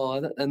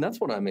 Well, and that's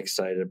what I'm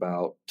excited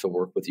about to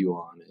work with you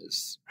on,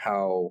 is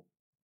how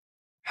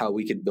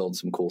we could build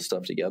some cool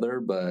stuff together,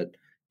 but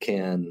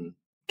can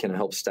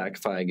help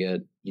Stackify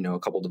get, a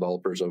couple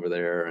developers over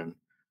there, and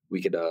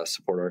we could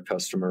support our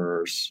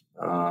customers,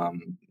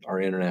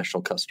 our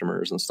international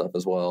customers and stuff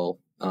as well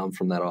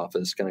from that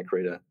office, kind of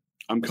create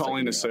I'm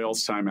calling a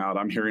sales timeout.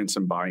 I'm hearing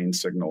some buying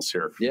signals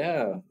here.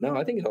 Yeah. No,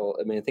 I think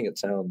it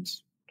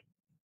sounds,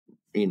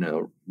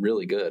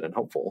 really good and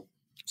hopeful.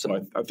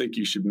 So I think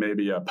you should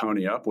maybe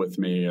pony up with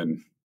me.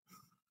 And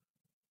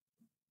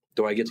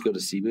do I get to go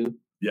to Cebu?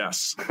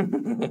 Yes.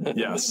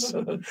 Yes.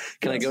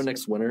 Can I go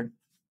next winter?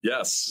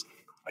 Yes.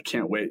 I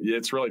can't wait.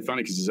 It's really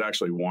funny because it's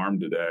actually warm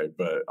today,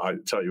 but I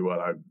tell you what,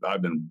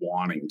 I've been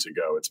wanting to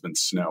go. It's been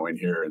snowing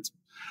here. It's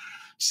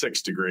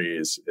 6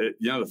 degrees.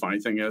 The funny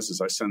thing is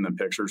I send them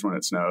pictures when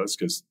it snows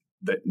because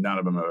none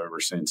of them have ever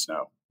seen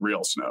snow,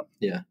 real snow.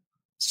 Yeah.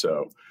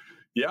 So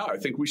yeah, I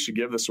think we should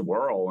give this a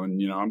whirl. And,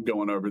 I'm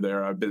going over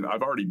there. I've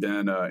already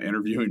been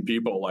interviewing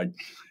people. Like,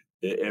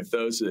 if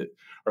those that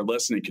are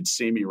listening could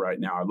see me right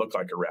now, I look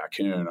like a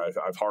raccoon.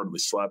 I've hardly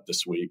slept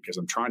this week because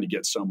I'm trying to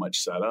get so much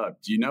set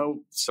up. Do you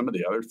know some of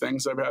the other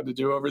things I've had to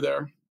do over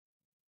there?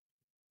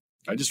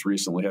 I just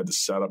recently had to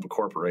set up a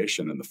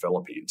corporation in the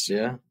Philippines.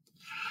 Yeah.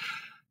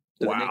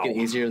 Did it make it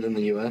easier than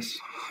the U.S.?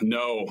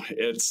 No,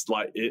 it's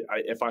like,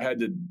 if I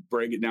had to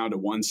break it down to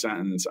one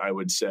sentence, I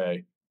would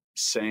say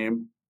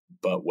same,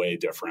 but way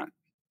different.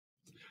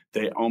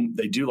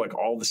 They do like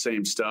all the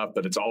same stuff,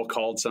 but it's all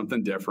called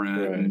something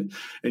different. Right.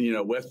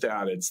 And with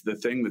that, it's the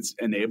thing that's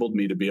enabled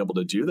me to be able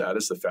to do that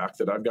is the fact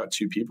that I've got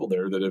 2 people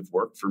there that have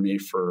worked for me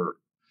for,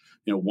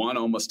 one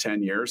almost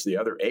 10 years, the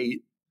other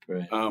 8.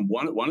 Right.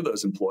 One of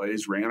those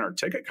employees ran our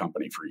ticket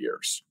company for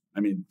years. I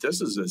mean,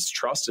 this is as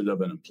trusted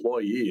of an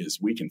employee as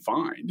we can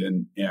find.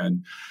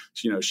 And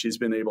she's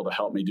been able to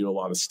help me do a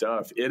lot of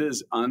stuff. It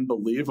is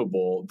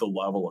unbelievable the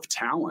level of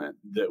talent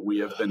that we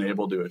have been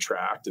able to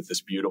attract at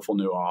this beautiful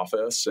new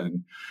office,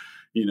 and,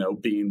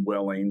 being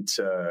willing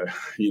to,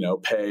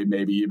 pay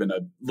maybe even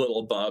a little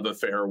above a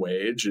fair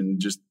wage and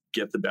just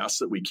get the best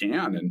that we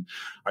can. And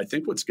I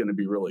think what's going to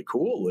be really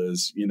cool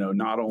is,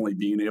 not only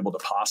being able to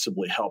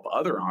possibly help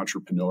other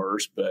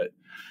entrepreneurs, but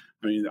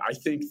I mean, I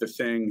think the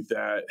thing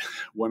that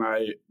when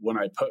I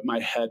put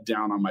my head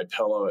down on my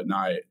pillow at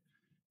night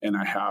and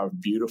I have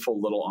beautiful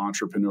little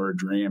entrepreneur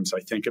dreams, I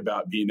think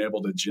about being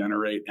able to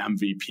generate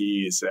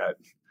MVPs at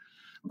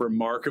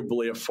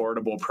remarkably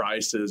affordable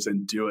prices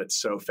and do it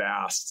so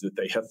fast that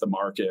they hit the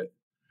market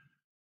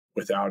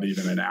without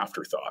even an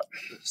afterthought.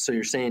 So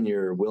you're saying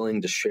you're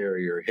willing to share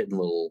your hidden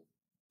little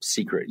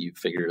secret you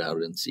figured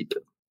out in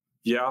CPIP?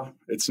 Yeah,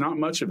 it's not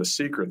much of a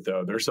secret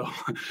though. It's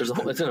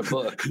in a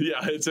book.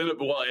 Yeah, it's in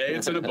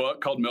a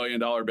book called $1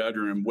 Million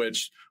Bedroom,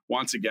 which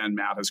once again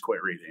Matt has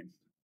quit reading.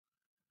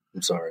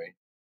 I'm sorry.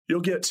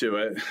 You'll get to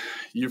it.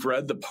 You've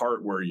read the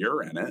part where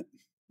you're in it.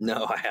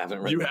 No, I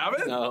haven't read it. You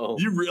haven't? No.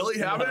 You really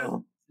haven't?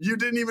 No. You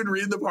didn't even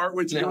read the part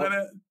with you in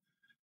it?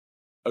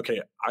 Okay,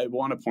 I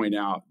want to point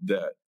out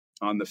that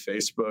on the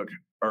Facebook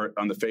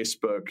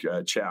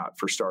chat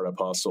for Startup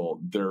Hustle,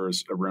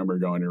 there's a rumor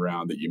going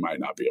around that you might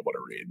not be able to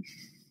read.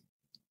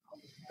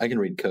 I can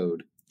read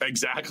code.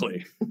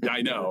 Exactly.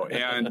 I know.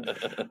 And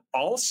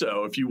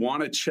also, if you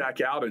want to check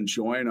out and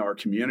join our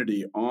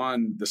community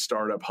on the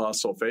Startup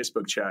Hustle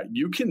Facebook chat,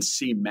 you can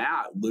see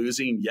Matt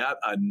losing yet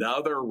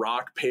another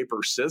rock,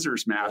 paper,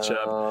 scissors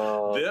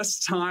matchup. This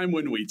time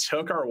when we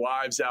took our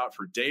wives out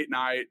for date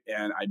night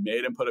and I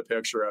made him put a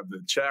picture of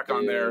the check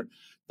on there.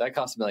 That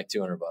cost me like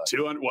 $200.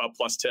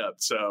 Plus tip.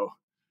 So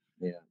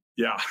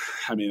yeah.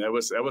 I mean, that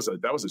was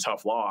a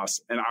tough loss.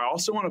 And I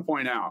also want to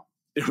point out,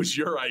 it was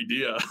your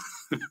idea.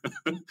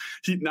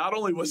 Not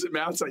only was it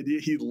Matt's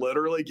idea, he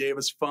literally gave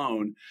his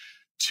phone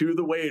to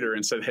the waiter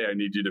and said, "Hey, I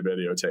need you to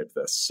videotape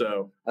this."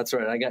 So that's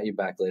right. I got you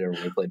back later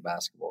when we played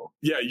basketball.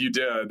 Yeah, you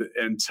did,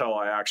 until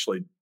I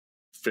actually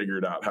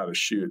figured out how to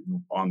shoot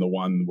on the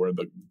one where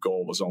the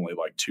goal was only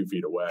like 2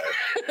 feet away.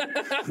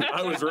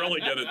 I was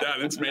really good at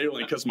that. It's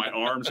mainly because my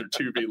arms are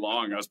 2 feet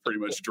long. I was pretty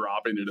much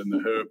dropping it in the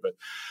hoop. But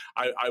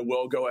I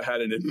will go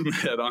ahead and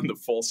admit, on the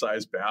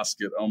full-size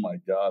basket, oh my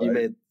God. You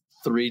made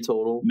 3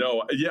 total?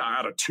 No,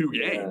 out of 2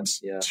 games.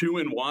 Yeah. 2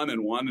 in one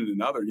and 1 in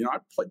another. I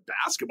played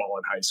basketball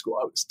in high school.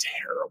 I was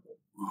terrible.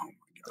 Oh my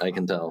God. I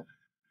can tell.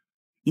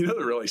 The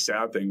really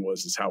sad thing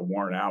is how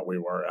worn out we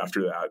were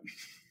after that.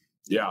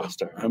 Yeah,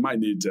 I might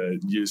need to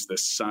use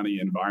this sunny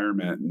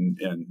environment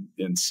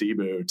in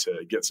Cebu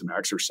to get some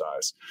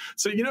exercise.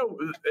 So, and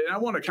I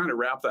want to kind of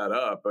wrap that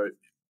up, but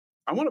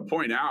I want to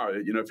point out,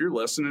 if you're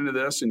listening to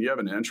this and you have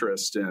an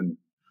interest in,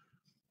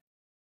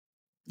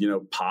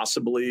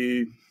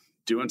 possibly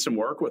doing some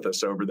work with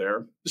us over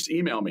there, just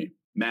email me,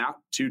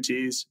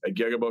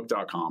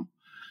 matt2ts@gigabook.com.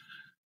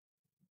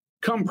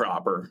 Come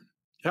proper.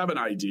 Have an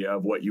idea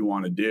of what you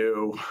want to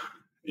do.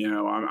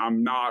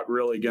 I'm not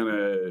really going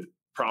to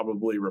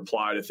probably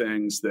reply to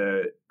things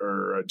that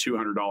are a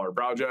 $200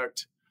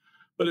 project.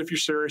 But if you're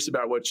serious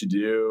about what you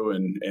do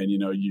and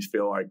you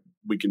feel like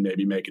we can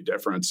maybe make a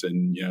difference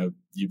and,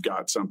 you've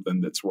got something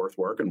that's worth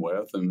working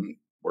with, and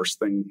worst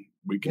thing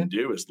we can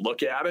do is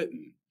look at it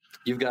and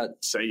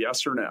say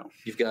yes or no.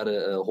 You've got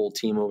a whole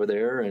team over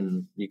there,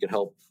 and you can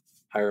help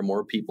hire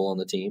more people on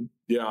the team.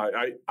 Yeah,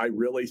 I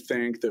really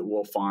think that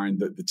we'll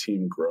find that the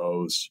team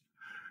grows.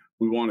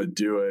 We want to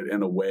do it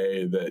in a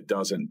way that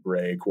doesn't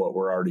break what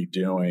we're already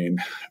doing.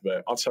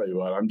 But I'll tell you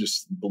what, I'm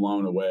just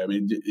blown away. I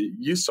mean,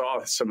 you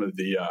saw some of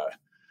the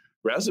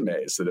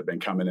resumes that have been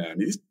coming in.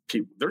 These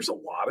people, there's a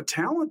lot of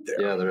talent there.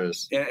 Yeah, there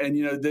is. And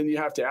then you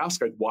have to ask,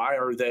 why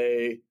are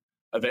they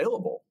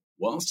available?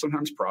 Well,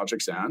 sometimes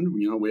projects end.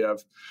 We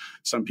have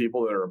some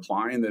people that are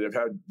applying that have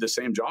had the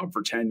same job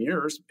for 10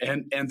 years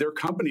and their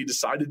company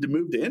decided to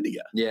move to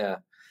India. Yeah.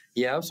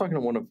 I was talking to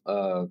one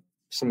of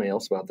somebody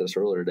else about this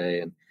earlier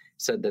today, and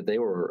said that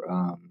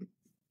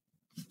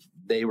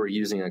they were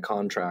using a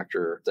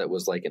contractor that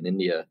was like in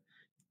India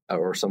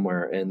or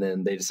somewhere, and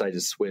then they decided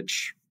to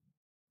switch,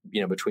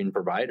 between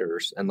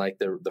providers, and like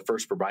the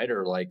first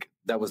provider, like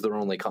that was their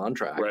only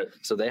contract, right?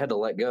 So they had to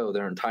let go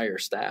their entire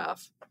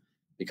staff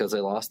because they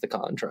lost the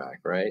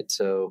contract, right?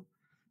 So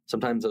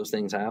sometimes those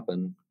things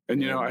happen,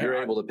 and you're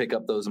able to pick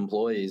up those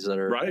employees that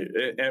are right.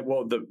 And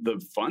well,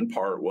 the fun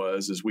part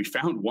is we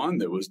found one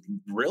that was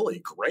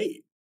really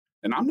great.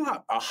 And I'm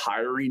not a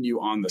hiring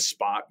you on the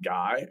spot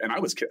guy. And I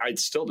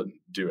still didn't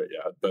do it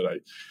yet,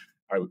 but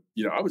I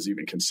was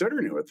even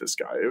considering it with this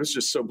guy. It was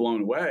just so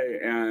blown away.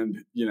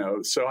 And,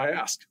 so I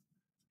asked,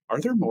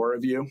 are there more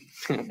of you?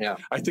 Yeah.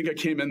 I think I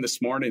came in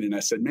this morning and I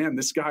said, man,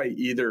 this guy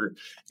either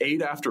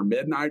ate after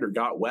midnight or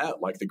got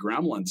wet like the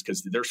gremlins,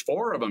 because there's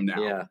 4 of them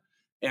now. Yeah.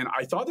 And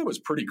I thought that was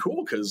pretty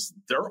cool because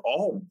they're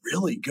all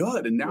really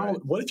good. And now,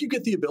 what if you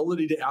get the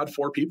ability to add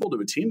 4 people to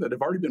a team that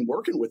have already been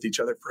working with each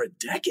other for a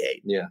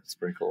decade? Yeah, it's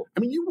pretty cool. I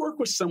mean, you work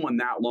with someone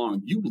that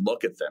long, you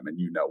look at them and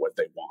you know what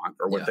they want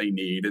or what they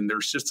need. And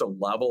there's just a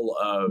level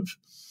of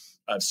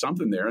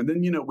something there. And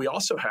then, we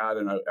also had,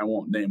 and I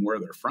won't name where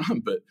they're from,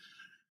 but,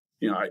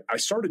 I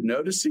started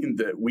noticing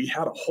that we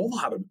had a whole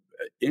lot of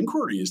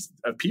inquiries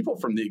of people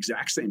from the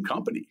exact same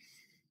company.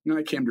 And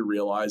I came to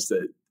realize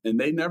that, and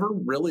they never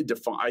really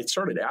defined. I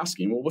started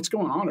asking, well, what's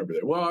going on over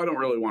there? Well, I don't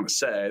really want to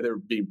say. They're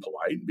being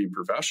polite and being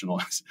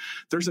professional.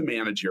 There's a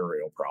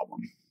managerial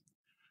problem.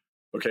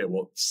 Okay,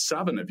 well,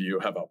 7 of you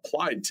have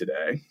applied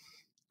today,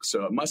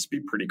 so it must be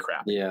pretty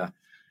crappy. Yeah.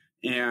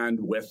 And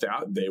with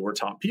that, they were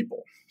top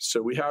people.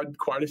 So we had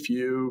quite a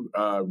few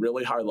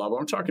really high level.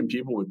 I'm talking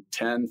people with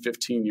 10,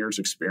 15 years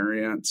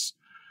experience,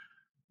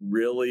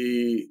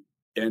 really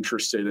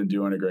interested in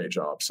doing a great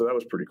job. So that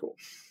was pretty cool.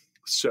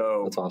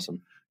 So that's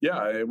awesome.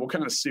 Yeah, we'll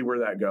kind of see where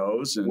that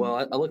goes. And well,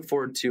 I look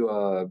forward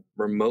to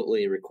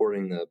remotely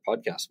recording the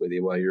podcast with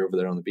you while you're over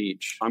there on the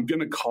beach. I'm going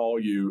to call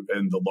you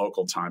in the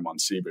local time on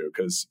Cebu,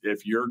 because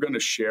if you're going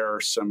to share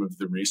some of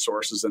the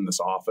resources in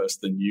this office,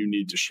 then you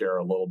need to share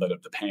a little bit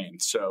of the pain.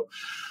 So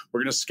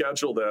we're going to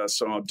schedule this.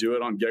 So I'll do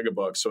it on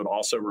Gigabook, so it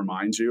also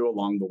reminds you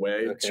along the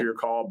way to your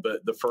call.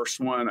 But the first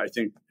one, I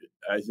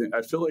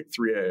feel like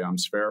 3 a.m.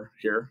 is fair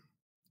here.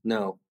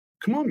 No.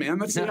 Come on, man.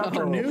 That's the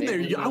afternoon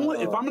there. If I'm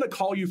going to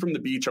call you from the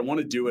beach, I want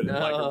to do it in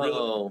like a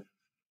real...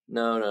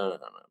 No.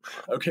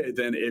 Okay,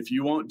 then if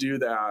you won't do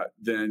that,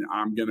 then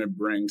I'm going to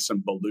bring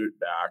some balut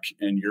back,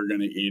 and you're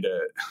going to eat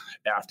it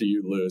after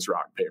you lose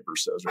rock, paper,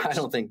 scissors. I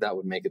don't think that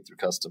would make it through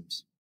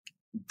customs.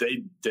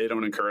 They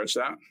don't encourage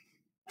that?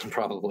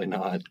 Probably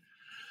not.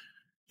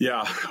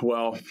 Yeah,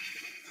 well...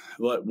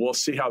 We'll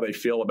see how they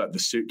feel about the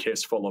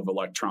suitcase full of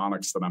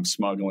electronics that I'm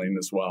smuggling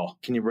as well.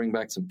 Can you bring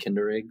back some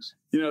Kinder eggs?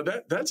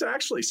 That's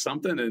actually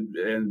something.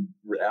 And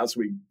as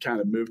we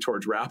kind of move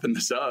towards wrapping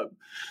this up,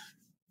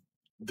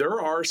 there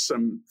are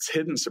some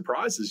hidden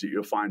surprises that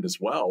you'll find as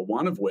well.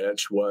 One of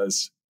which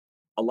was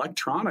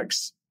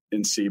electronics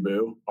in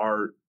Cebu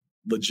are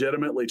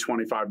legitimately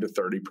 25 to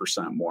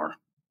 30% more.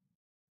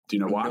 Do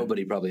you know why?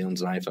 Nobody probably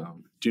owns an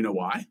iPhone. Do you know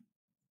why?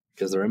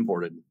 Because they're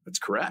imported. That's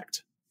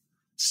correct.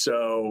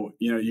 So,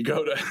 you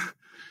go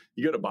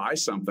to buy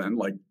something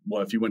like,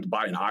 well, if you went to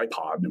buy an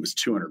iPod and it was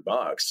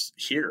 $200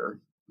 here,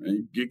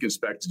 you can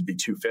expect it to be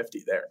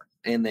 $250 there.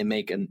 And they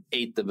make an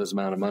eighth of his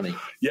amount of money.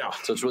 Yeah.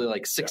 So it's really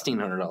like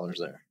 $1,600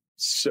 there.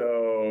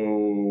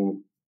 So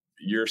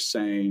you're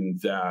saying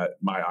that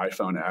my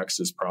iPhone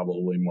X is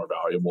probably more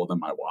valuable than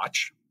my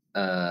watch?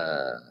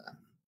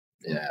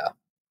 Yeah.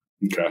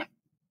 Okay.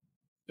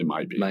 It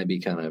might be. Might be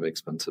kind of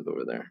expensive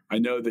over there. I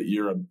know that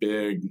you're a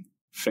big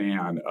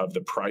fan of the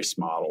price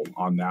model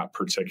on that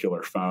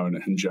particular phone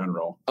in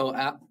general. Oh,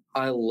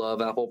 I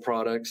love Apple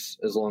products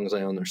as long as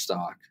I own their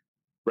stock.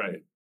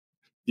 Right.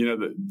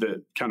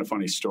 The kind of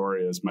funny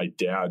story is my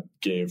dad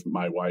gave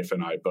my wife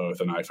and I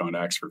both an iPhone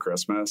X for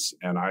Christmas,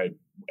 and I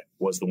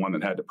was the one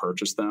that had to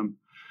purchase them.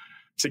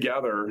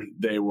 Together,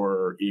 they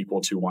were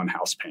equal to one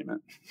house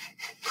payment.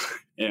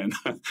 And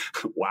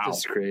wow.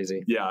 That's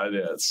crazy. Yeah, it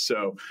is.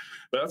 So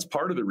that's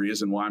part of the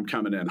reason why I'm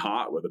coming in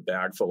hot with a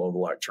bag full of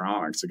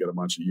electronics to get a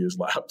bunch of used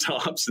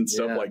laptops and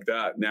stuff like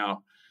that.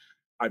 Now,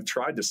 I've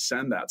tried to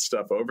send that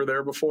stuff over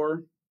there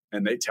before,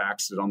 and they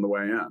taxed it on the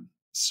way in.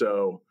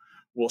 So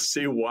we'll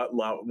see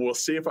we'll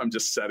see if I'm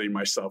just setting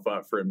myself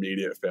up for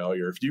immediate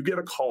failure. If you get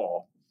a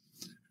call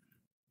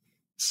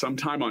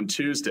sometime on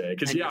Tuesday,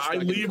 because I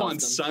leave on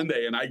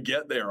Sunday and I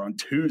get there on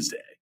Tuesday.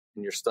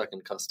 And you're stuck in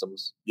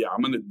customs. Yeah,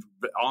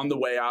 on the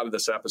way out of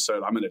this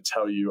episode, I'm going to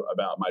tell you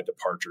about my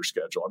departure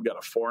schedule. I've got a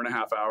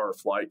 4.5-hour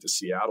flight to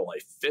Seattle,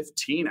 a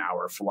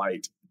 15-hour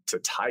flight to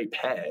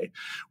Taipei,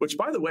 which,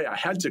 by the way, I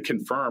had to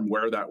confirm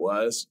where that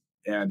was,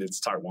 and it's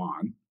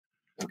Taiwan.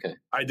 Okay.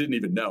 I didn't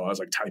even know. I was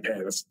like,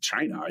 Taipei, that's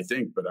China, I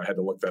think, but I had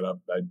to look that up.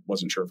 I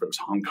wasn't sure if it was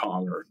Hong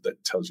Kong, or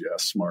that tells you how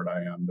smart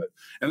I am.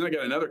 And then I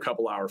got another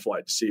couple-hour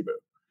flight to Cebu.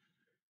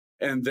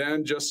 And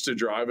then just to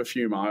drive a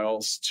few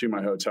miles to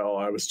my hotel,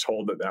 I was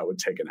told that would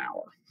take an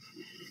hour.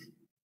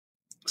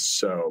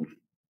 So.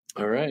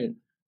 All right.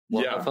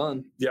 Well, have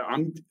fun. Yeah.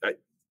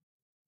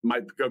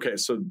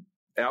 So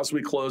as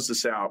we close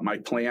this out, my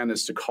plan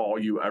is to call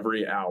you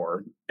every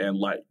hour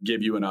and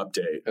give you an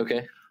update.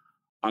 Okay.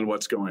 On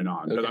what's going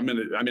on. Okay. But I'm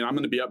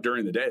going to be up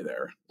during the day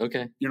there.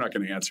 Okay. You're not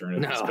going to answer any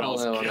of these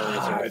calls.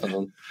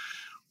 No.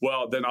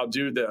 Well, then I'll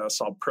do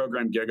this. I'll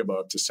program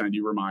Gigabook to send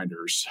you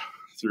reminders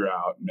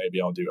throughout.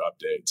 Maybe I'll do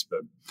updates,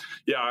 but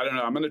yeah, I don't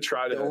know. I'm going to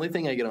try to. The only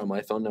thing I get on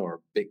my phone now are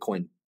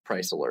Bitcoin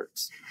price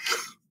alerts.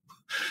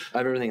 I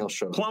have everything else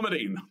showed.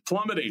 Plummeting,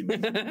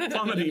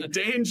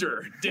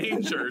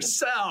 danger,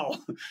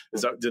 sell.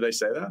 Did I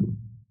say that?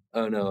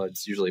 Oh no,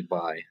 it's usually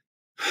buy.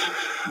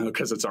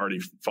 Because it's already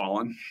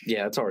fallen?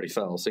 Yeah, it's already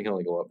fell, so you can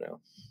only go up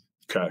now.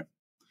 Okay.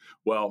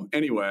 Well,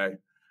 anyway,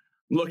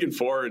 I'm looking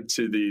forward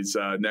to these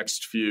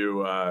next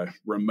few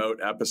remote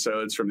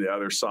episodes from the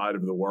other side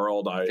of the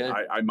world.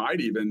 I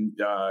might even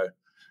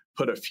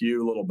put a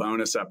few little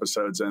bonus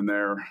episodes in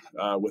there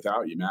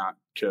without you, Matt.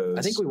 Because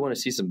I think we want to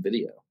see some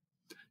video.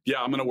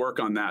 Yeah, I'm going to work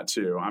on that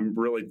too. I'm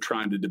really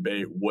trying to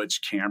debate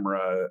which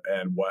camera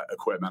and what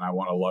equipment I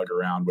want to lug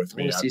around with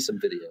me. I want to see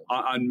some video.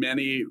 On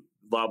many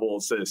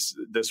levels,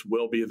 this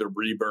will be the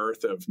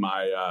rebirth of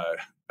my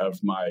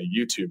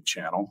YouTube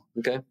channel,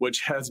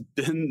 which has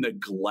been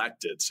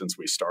neglected since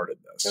we started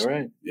this. All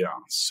right. Yeah.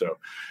 So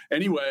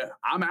anyway,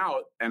 I'm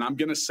out, and I'm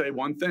going to say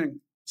one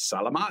thing: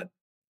 Salamat.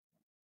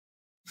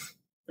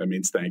 That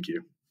means thank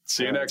you.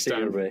 See you next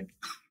time. Everybody.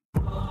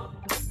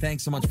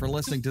 Thanks so much for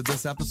listening to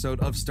this episode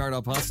of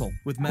Startup Hustle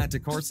with Matt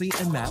DeCoursey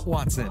and Matt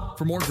Watson.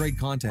 For more great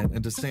content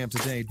and to stay up to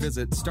date,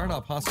 visit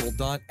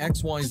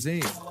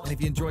startuphustle.xyz. And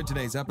if you enjoyed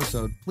today's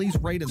episode, please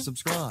rate and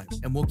subscribe.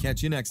 And we'll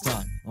catch you next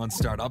time on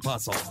Startup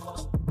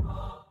Hustle.